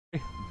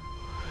All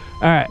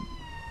right.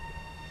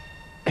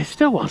 It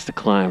still wants to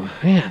climb,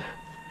 man.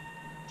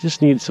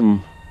 Just need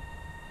some.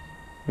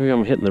 Maybe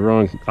I'm hitting the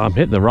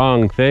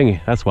wrong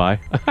thing. That's why.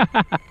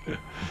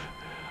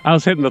 I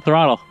was hitting the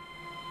throttle.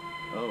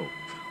 Oh.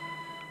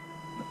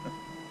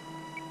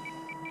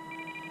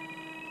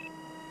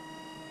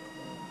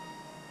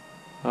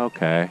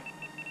 Okay.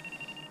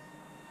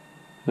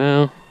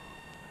 Now,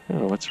 I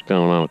don't know what's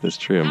going on with this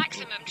trim.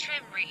 Maximum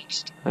trim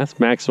reached. That's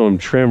maximum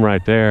trim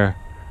right there.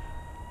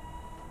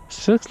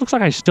 So it looks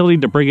like I still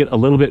need to bring it a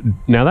little bit.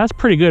 Now that's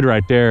pretty good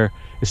right there.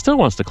 It still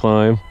wants to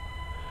climb.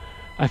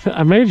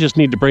 I may just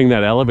need to bring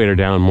that elevator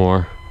down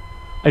more.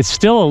 It's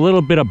still a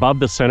little bit above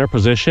the center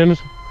position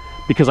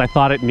because I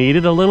thought it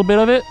needed a little bit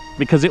of it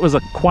because it was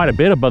quite a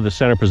bit above the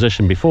center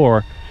position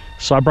before.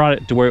 So I brought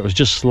it to where it was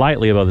just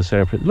slightly above the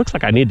center. It looks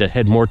like I need to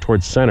head more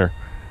towards center.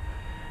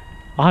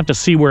 I'll have to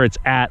see where it's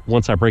at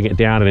once I bring it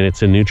down and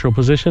it's in neutral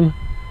position.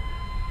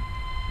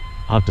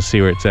 I'll have to see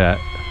where it's at.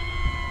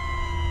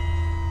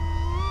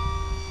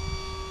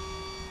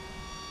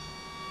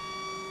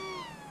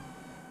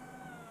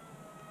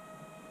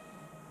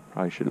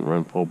 Probably shouldn't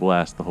run full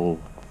blast the whole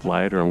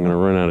flight or I'm gonna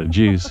run out of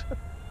juice.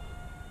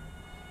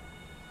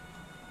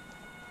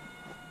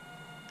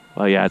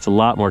 Well, yeah, it's a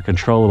lot more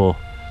controllable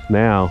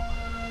now.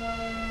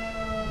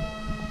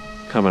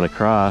 Coming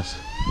across.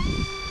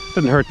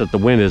 Doesn't hurt that the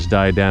wind has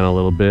died down a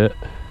little bit.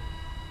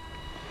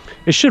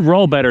 It should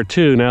roll better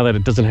too now that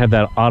it doesn't have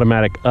that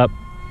automatic up.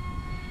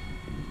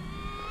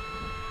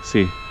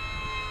 See.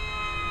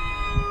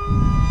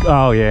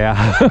 Oh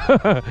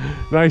yeah.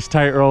 Nice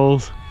tight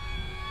rolls.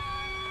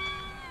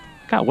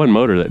 Got one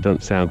motor that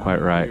doesn't sound quite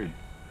right.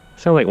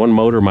 Sounds like one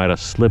motor might have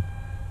slipped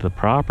the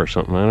prop or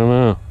something. I don't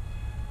know.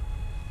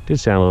 Did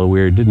sound a little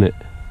weird, didn't it?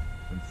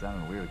 It's been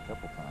sounding weird a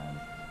couple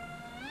times.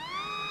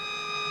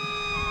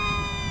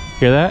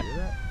 Hear that?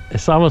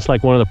 It's almost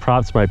like one of the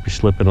props might be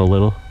slipping a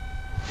little.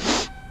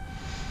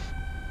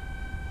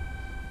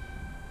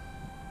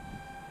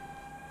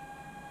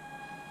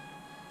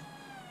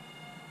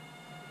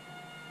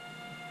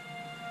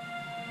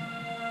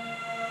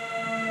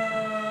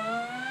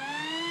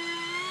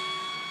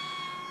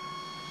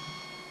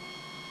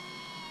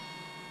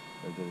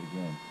 I did it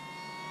again.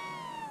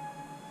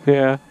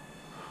 Yeah,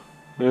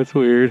 that's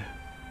weird.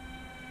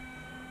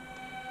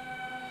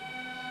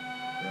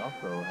 We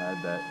also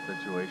had that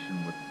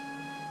situation with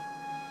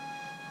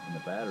when the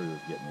battery was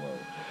getting low.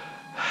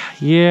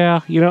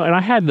 Yeah, you know, and I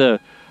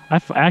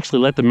actually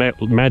let the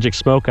magic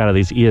smoke out of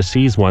these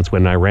ESCs once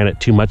when I ran it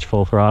too much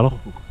full throttle.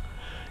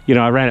 You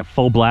know, I ran it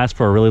full blast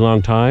for a really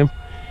long time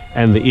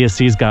and the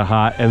ESCs got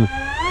hot.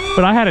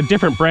 But I had a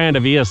different brand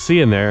of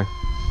ESC in there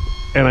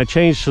and I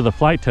changed to the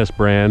Flite Test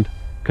brand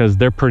because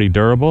they're pretty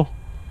durable.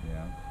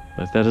 Yeah.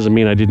 But that doesn't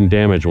mean I didn't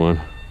damage one.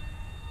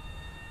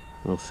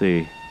 We'll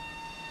see.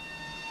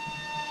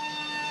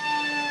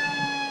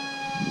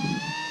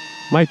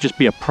 Might just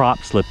be a prop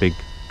slipping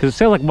because it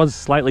sounds like one's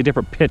slightly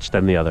different pitch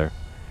than the other.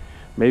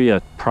 Maybe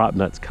a prop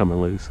nut's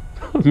coming loose.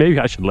 Maybe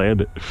I should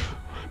land it.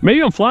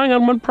 Maybe I'm flying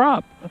on one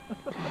prop.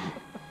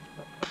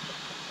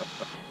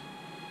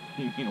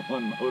 You mean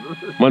one motor?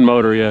 One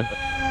motor, yeah.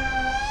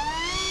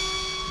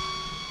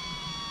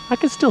 I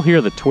can still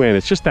hear the twin.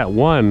 It's just that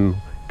one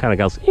kind of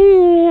goes,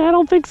 I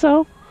don't think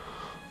so.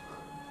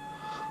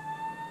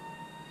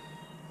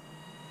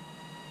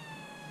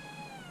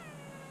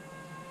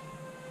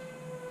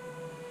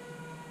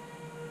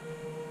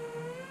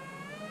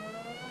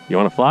 You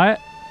want to fly it?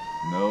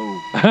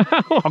 No.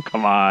 Oh,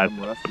 come on.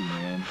 I'm rusty,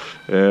 man.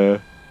 Yeah.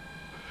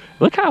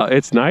 Look how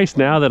it's nice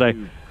now that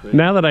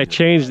I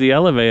changed the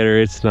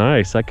elevator. It's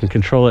nice. I can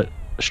control it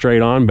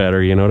straight on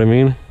better. You know what I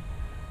mean?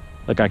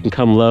 Like I can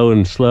come low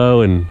and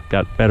slow and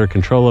got better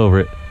control over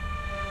it.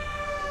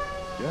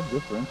 Do you have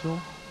differential?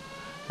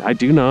 I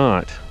do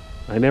not.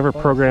 I never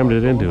programmed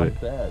it into it.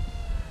 That.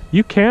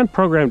 You can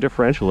program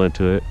differential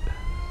into it.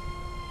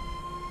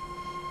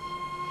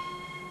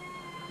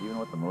 Even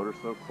with the motor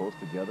so close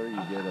together, you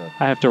get a.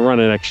 I have to run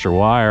an extra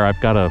wire. I've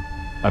got a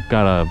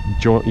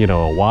joint, you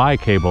know, a Y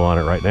cable on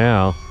it right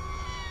now.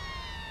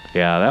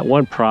 Yeah, that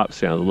one prop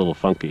sounds a little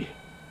funky.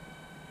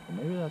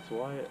 Well, maybe that's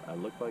why I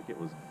looked like it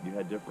was. You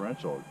had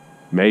differential.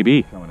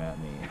 Maybe. Coming at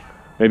me.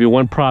 Maybe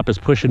one prop is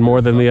pushing more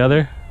than the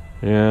other.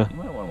 Yeah. You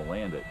might want to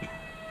land it.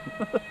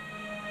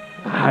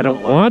 I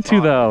don't want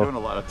to though. Doing a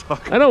lot of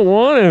talking. I don't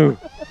want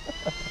to.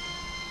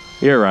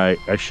 You're right.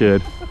 I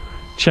should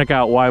check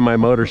out why my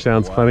motor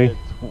sounds funny.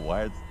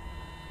 Why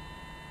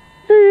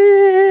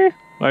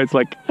It's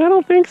like, I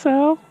don't think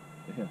so.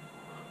 Yeah.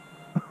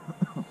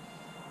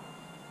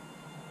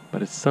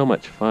 But it's so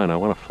much fun. I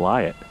want to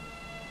fly it.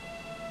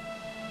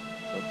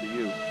 Up to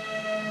you.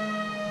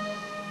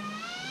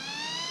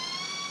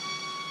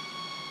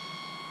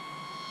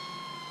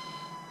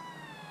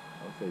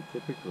 I would say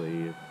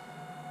typically if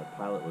a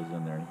pilot was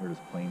in there and heard his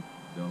plane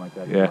doing like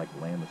that, Yeah. he'd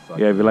like land the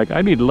sucker. Yeah, I'd be like,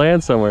 I need to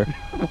land somewhere.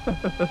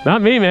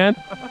 Not me, man.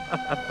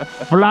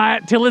 Fly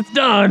it till it's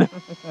done.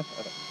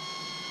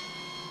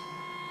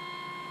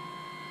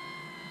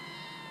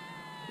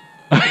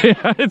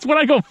 Yeah, it's when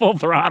I go full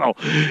throttle.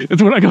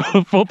 It's when I go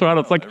full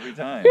throttle. It's like every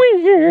time.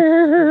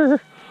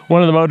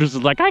 One of the motors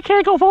is like, I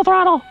can't go full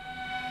throttle.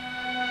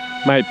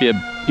 Might be a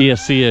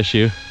ESC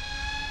issue.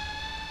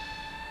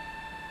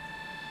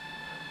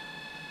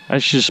 I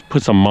should just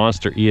put some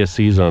monster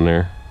ESCs on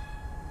there.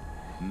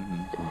 Are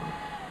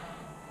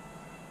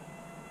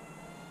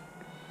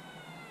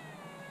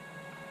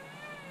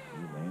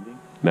you landing?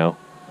 No.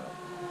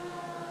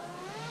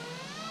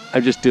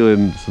 I'm just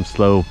doing some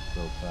slow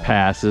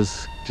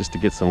passes just to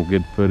get some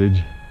good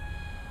footage.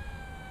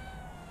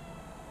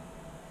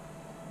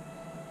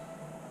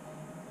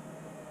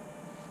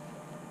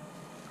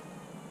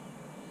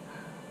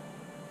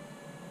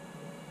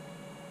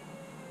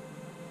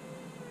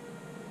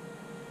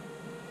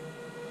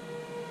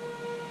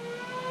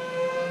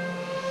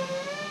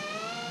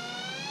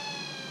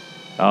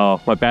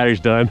 Oh, my battery's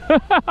done.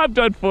 I'm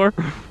done for.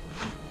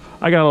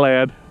 I gotta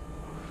land.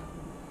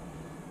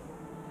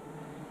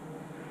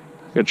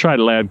 I'm gonna try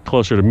to land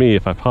closer to me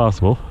if I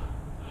possible.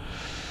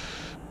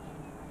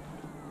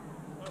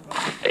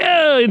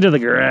 Yeah, into the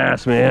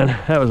grass, man.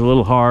 That was a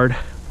little hard.